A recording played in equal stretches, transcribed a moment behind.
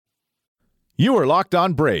You are Locked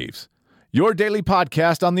On Braves, your daily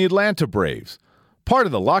podcast on the Atlanta Braves, part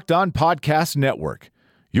of the Locked On Podcast Network,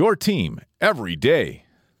 your team every day.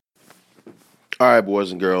 All right,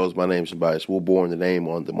 boys and girls, my name is Tobias Wilborn. The name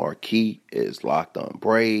on the marquee is Locked On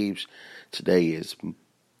Braves. Today is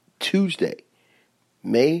Tuesday,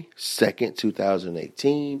 May 2nd,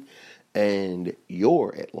 2018, and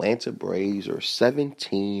your Atlanta Braves are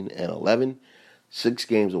 17-11, 6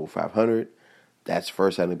 games over 500. That's the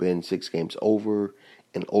first time they've been 6 games over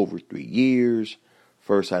in over 3 years.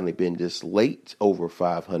 First time they've been this late over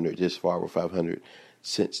 500, this far over 500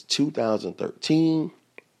 since 2013,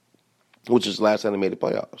 which is the last time they made the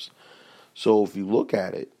playoffs. So if you look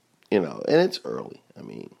at it, and it's early. I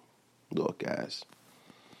mean, look, guys,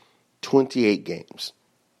 28 games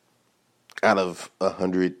out of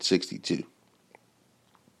 162.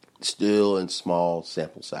 Still in small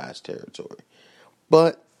sample size territory.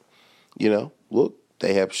 But, look,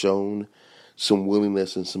 they have shown some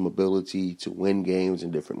willingness and some ability to win games in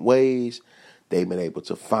different ways. They've been able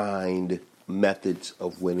to find methods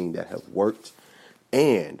of winning that have worked.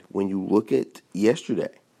 And when you look at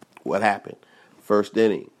yesterday, what happened? First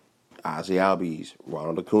inning, Ozzie Albies,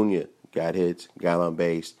 Ronald Acuna got hits, got on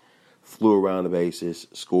base, flew around the bases,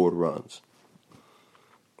 scored runs.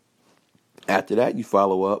 After that, you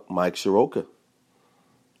follow up Mike Soroka,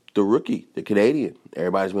 the rookie, the Canadian.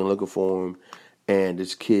 Everybody's been looking for him. And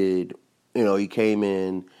this kid, he came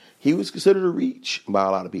in. He was considered a reach by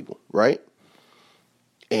a lot of people, right?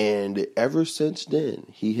 And ever since then,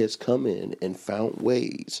 he has come in and found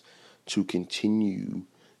ways to continue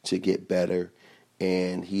to get better.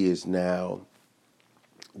 And he is now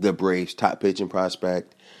the Braves' top pitching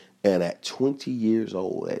prospect. And at 20 years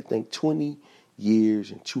old, I think 20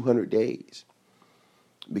 years and 200 days,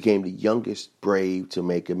 became the youngest Brave to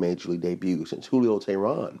make a Major League debut since Julio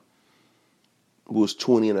Teheran, who was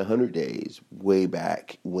 20 and 100 days way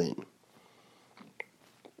back when.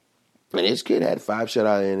 And this kid had 5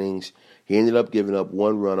 shutout innings. He ended up giving up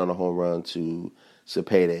 1 run on a home run to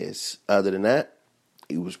Cepedes. Other than that,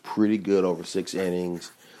 he was pretty good over 6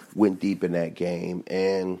 innings, went deep in that game,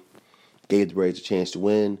 and gave the Braves a chance to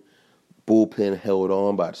win. Bullpen held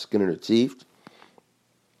on by the skin of their teeth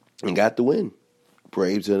and got the win.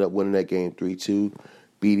 Braves ended up winning that game 3-2,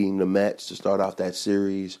 beating the Mets to start off that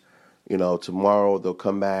series. Tomorrow they'll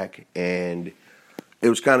come back, and it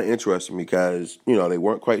was kind of interesting because, they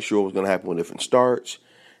weren't quite sure what was going to happen with different starts.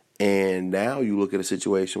 And now you look at a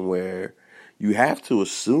situation where you have to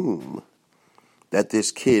assume that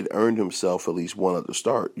this kid earned himself at least one other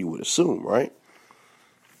start. You would assume, right?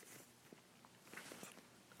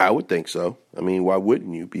 I would think so. I mean, why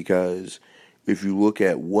wouldn't you? Because if you look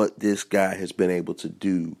at what this guy has been able to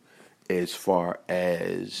do as far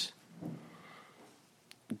as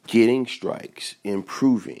getting strikes,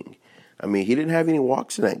 improving. I mean, he didn't have any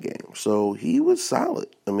walks in that game, so he was solid.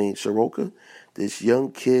 I mean, Soroka, this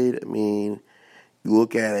young kid, you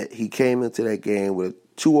look at it, he came into that game with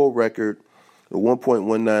a 2-0 record, a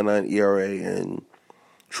 1.199 ERA in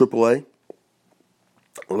AAA.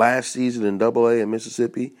 Last season in AA in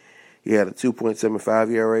Mississippi, he had a 2.75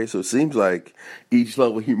 ERA, so it seems like each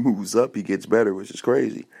level he moves up, he gets better, which is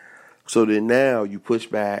crazy. So then now you push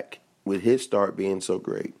back with his start being so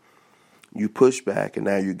great. You push back, and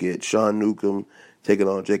now you get Sean Newcomb taking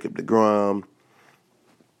on Jacob deGrom.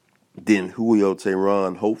 Then Julio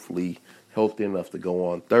Teheran, hopefully healthy enough to go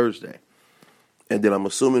on Thursday. And then I'm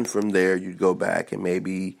assuming from there you go back and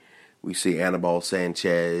maybe we see Anibal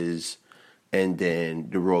Sanchez, and then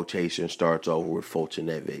the rotation starts over with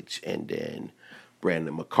Foltynewicz and then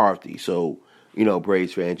Brandon McCarthy. So,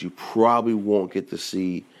 Braves fans, you probably won't get to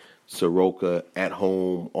see Soroka at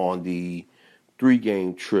home on the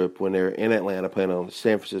 3-game trip when they're in Atlanta playing on the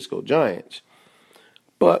San Francisco Giants.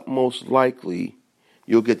 But most likely,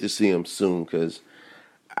 you'll get to see him soon because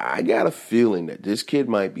I got a feeling that this kid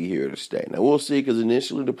might be here to stay. Now, we'll see, because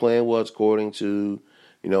initially the plan was, according to,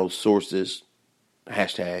 sources,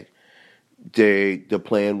 hashtag, the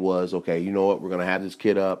plan was, okay, you know what, we're going to have this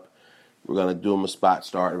kid up, we're going to do him a spot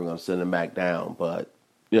start, and we're going to send him back down. But,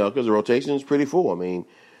 because the rotation is pretty full. I mean,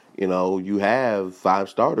 you have 5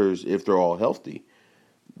 starters if they're all healthy.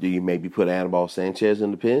 Do you maybe put Anibal Sanchez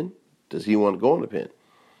in the pen? Does he want to go in the pen?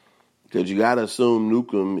 Because you got to assume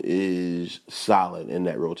Newcomb is solid in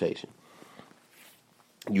that rotation.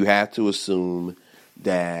 You have to assume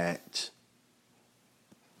that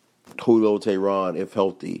Julio Teheran, if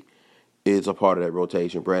healthy, is a part of that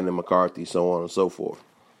rotation. Brandon McCarthy, so on and so forth.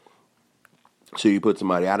 So you put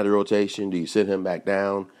somebody out of the rotation. Do you sit him back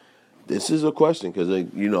down? This is a question because,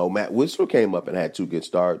 Matt Whistler came up and had 2 good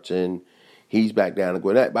starts, and He's back down to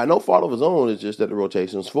Gwinnett. By no fault of his own, it's just that the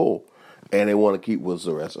rotation's full. And they want to keep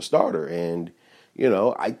Whistler as a starter. And,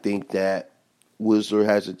 I think that Whistler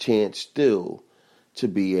has a chance still to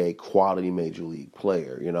be a quality major league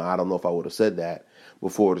player. I don't know if I would have said that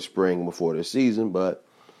before the spring, before the season, but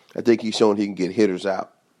I think he's shown he can get hitters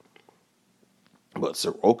out. But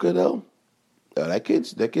Soroka, though, that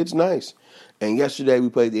kid's nice. And yesterday we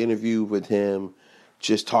played the interview with him,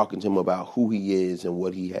 just talking to him about who he is and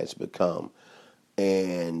what he has become.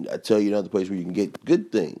 And I tell you, another place where you can get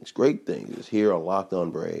good things, great things, is here on Locked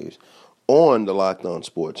On Braves, on the Locked On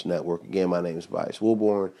Sports Network. Again, my name is Bias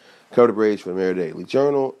Wilborn, cover the Braves for the Mayor Daily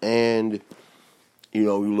Journal. And,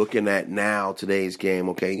 we're looking at now today's game.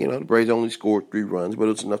 Okay, the Braves only scored 3 runs, but it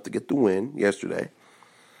was enough to get the win yesterday.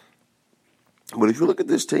 But if you look at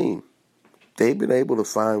this team, they've been able to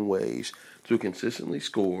find ways to consistently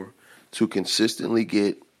score, to consistently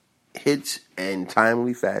get hits in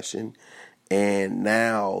timely fashion, and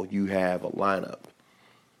now you have a lineup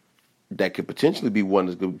that could potentially be one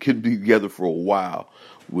that could be together for a while,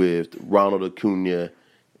 with Ronald Acuna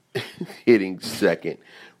hitting second,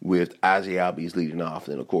 with Ozzie Albies leading off,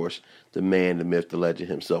 and of course the man, the myth, the legend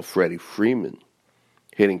himself, Freddie Freeman,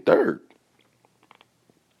 hitting third.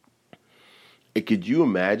 And could you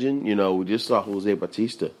imagine, we just saw Jose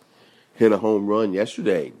Bautista hit a home run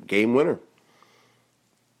yesterday, game winner.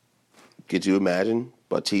 Could you imagine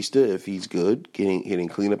Bautista, if he's good, hitting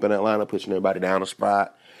cleanup in that lineup, pushing everybody down a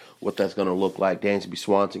spot, what that's going to look like? Dansby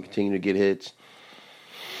Swanson continue to get hits.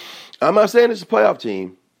 I'm not saying it's a playoff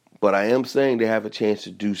team, but I am saying they have a chance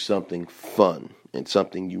to do something fun and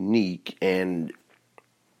something unique, and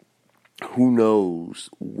who knows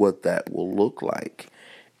what that will look like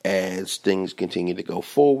as things continue to go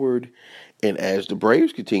forward and as the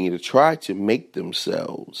Braves continue to try to make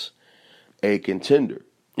themselves a contender.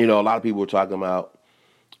 A lot of people were talking about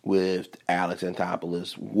with Alex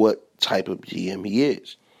Anthopoulos what type of GM he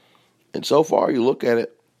is. And so far, you look at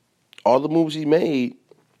it, all the moves he made,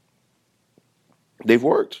 they've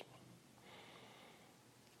worked.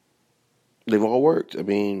 They've all worked. I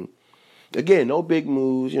mean, again, no big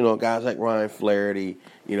moves, guys like Ryan Flaherty,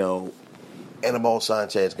 Anibal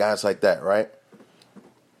Sanchez, guys like that, right?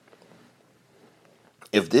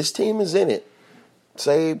 If this team is in it,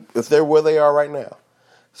 say if they're where they are right now,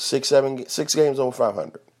 6 games over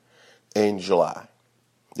 500 in July,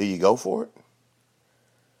 do you go for it?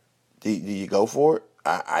 Do you go for it?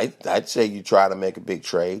 I'd say you try to make a big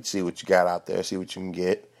trade, see what you got out there, see what you can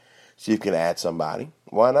get, see if you can add somebody.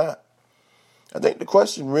 Why not? I think the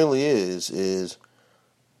question really is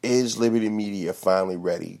Liberty Media finally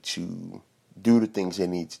ready to do the things they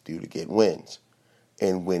need to do to get wins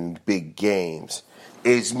and win big games?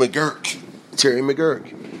 Is Terry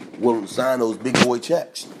McGuirk willing to sign those big boy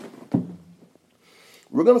checks?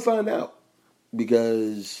 We're going to find out,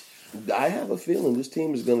 because I have a feeling this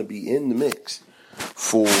team is going to be in the mix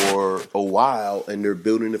for a while, and they're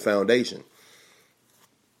building the foundation.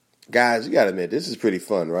 Guys, you got to admit, this is pretty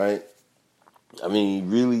fun, right? I mean,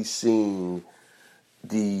 really seeing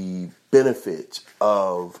the benefits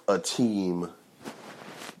of a team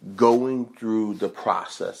going through the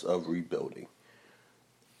process of rebuilding.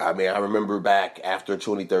 I mean, I remember back after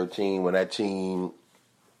 2013 when that team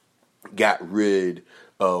got rid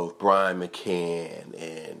of Brian McCann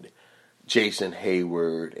and Jason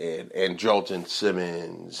Hayward and Jolton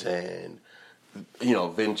Simmons and,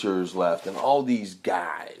 Ventures left and all these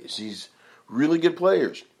guys, these really good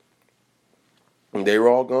players. And they were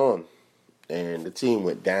all gone. And the team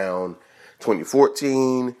went down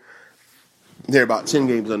 2014. They're about 10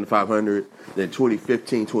 games under 500. Then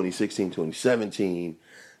 2015, 2016, 2017,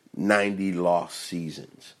 90 lost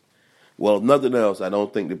seasons. Well, if nothing else, I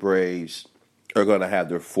don't think the Braves are going to have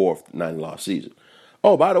their 4th 90 loss season.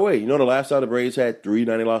 Oh, by the way, the last time the Braves had 3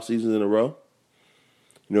 90 loss seasons in a row?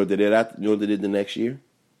 You know what they did the next year?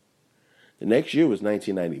 The next year was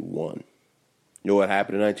 1991. You know what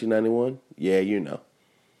happened in 1991? Yeah, you know.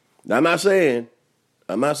 Now, I'm not saying.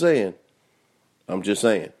 I'm just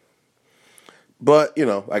saying. But,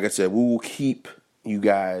 like I said, we will keep you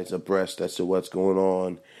guys abreast as to what's going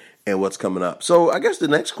on and what's coming up. So I guess the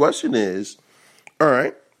next question is, all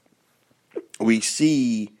right, we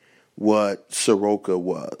see what Soroka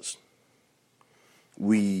was.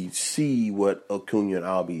 We see what Acuna and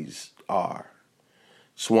Albies are.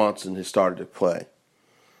 Swanson has started to play.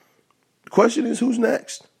 The question is, who's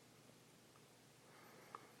next?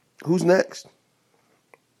 Who's next?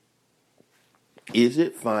 Is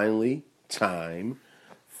it finally time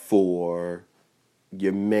for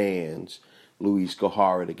your man's Luis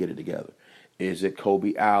Gohara to get it together? Is it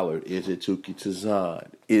Kobe Allard? Is it Tuki Tazan?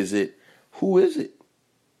 Who is it?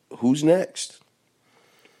 who's next?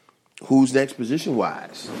 Who's next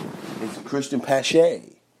position-wise? Is it Christian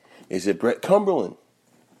Pache? Is it Brett Cumberland?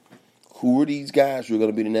 Who are these guys who are going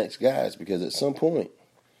to be the next guys? Because at some point,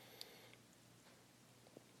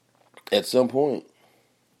 it's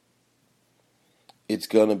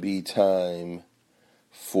going to be time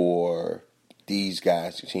for these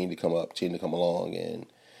guys to continue to come up, continue to come along. And,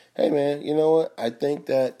 hey, man, you know what? I think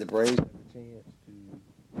that the Braves have a chance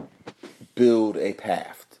to build a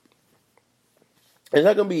path. It's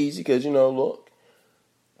not going to be easy because, look,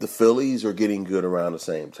 the Phillies are getting good around the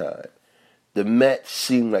same time. The Mets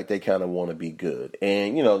seem like they kind of want to be good.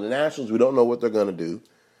 And, the Nationals, we don't know what they're going to do.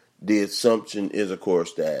 The assumption is, of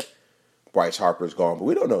course, that Bryce Harper's gone, but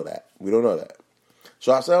we don't know that.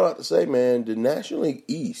 So I say all that to say, man, the National League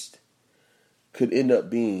East could end up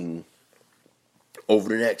being, over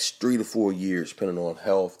the next 3 to 4 years, depending on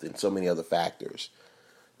health and so many other factors,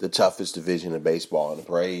 the toughest division in baseball. And the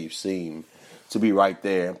Braves seem to be right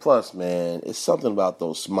there. And plus, man, it's something about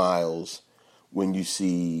those smiles when you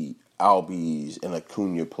see Albies and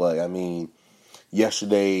Acuna play. I mean,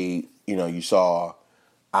 yesterday, you saw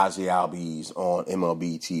Ozzie Albies on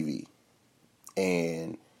MLB TV.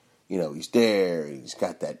 And, he's there. He's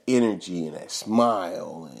got that energy and that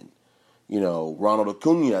smile. And, Ronald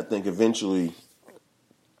Acuna, I think eventually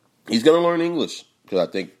he's going to learn English because I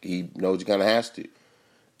think he knows he kind of has to.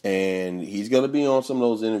 And he's going to be on some of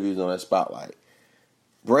those interviews on that spotlight.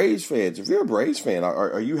 Braves fans, if you're a Braves fan,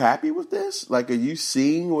 are you happy with this? Like, are you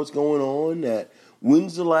seeing what's going on?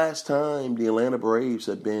 When's the last time the Atlanta Braves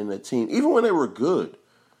have been a team, even when they were good?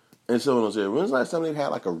 And someone will say, when's the last time they've had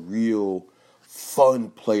like a real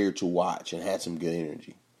fun player to watch and had some good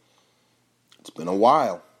energy? It's been a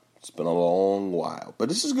while. It's been a long while. But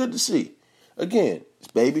this is good to see. Again,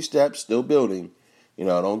 it's baby steps, still building.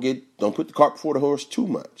 Don't put the cart before the horse too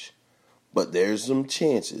much. But there's some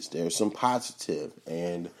chances. There's some positive.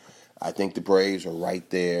 And I think the Braves are right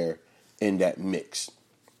there in that mix.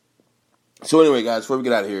 So anyway, guys, before we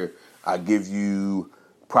get out of here, I give you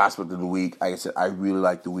prospect of the week. Like I said, I really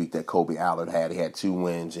like the week that Kobe Allard had. He had 2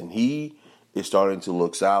 wins, and he is starting to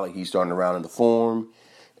look solid. He's starting to round into form.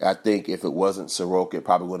 I think if it wasn't Soroka, it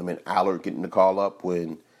probably would have been Allard getting the call up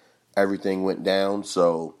when everything went down.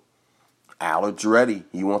 So Allard's ready.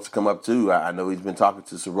 He wants to come up too. I know he's been talking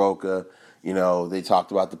to Soroka. They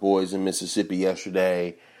talked about the boys in Mississippi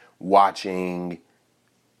yesterday watching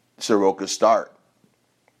Soroka start.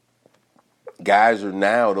 Guys are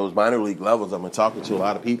now, those minor league levels, I've been talking to a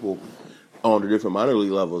lot of people on the different minor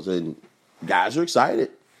league levels, and guys are excited.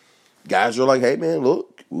 Guys are like, hey, man,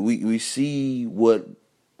 look, we see what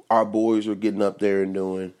our boys are getting up there and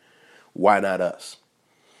doing. Why not us?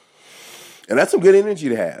 And that's some good energy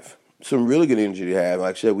to have. Some really good energy to have.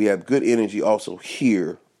 Like I said, we have good energy also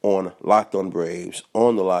here on Locked On Braves,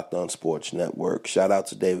 on the Locked On Sports Network. Shout out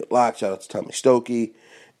to David Locke. Shout out to Tommy Stokey.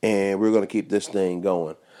 And we're going to keep this thing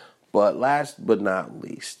going. But last but not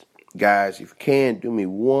least, guys, if you can, do me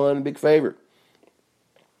one big favor.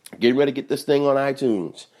 Get ready to get this thing on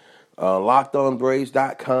iTunes.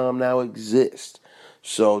 LockedOnBraves.com now exists.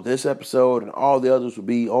 So this episode and all the others will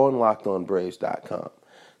be on LockedOnBraves.com.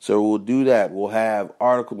 So we'll do that. We'll have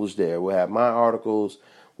articles there. We'll have my articles.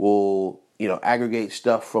 We'll, aggregate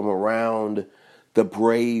stuff from around the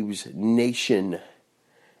Braves nation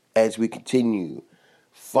as we continue.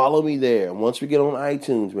 Follow me there. And once we get on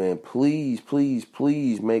iTunes, man, please, please,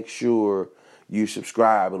 please make sure you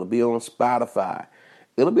subscribe. It'll be on Spotify.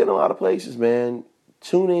 It'll be in a lot of places, man.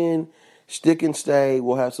 Tune in, stick and stay.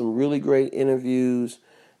 We'll have some really great interviews.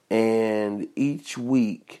 And each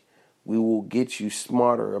week, we will get you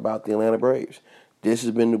smarter about the Atlanta Braves. This has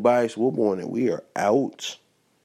been Tobias Wilborn, and we are out.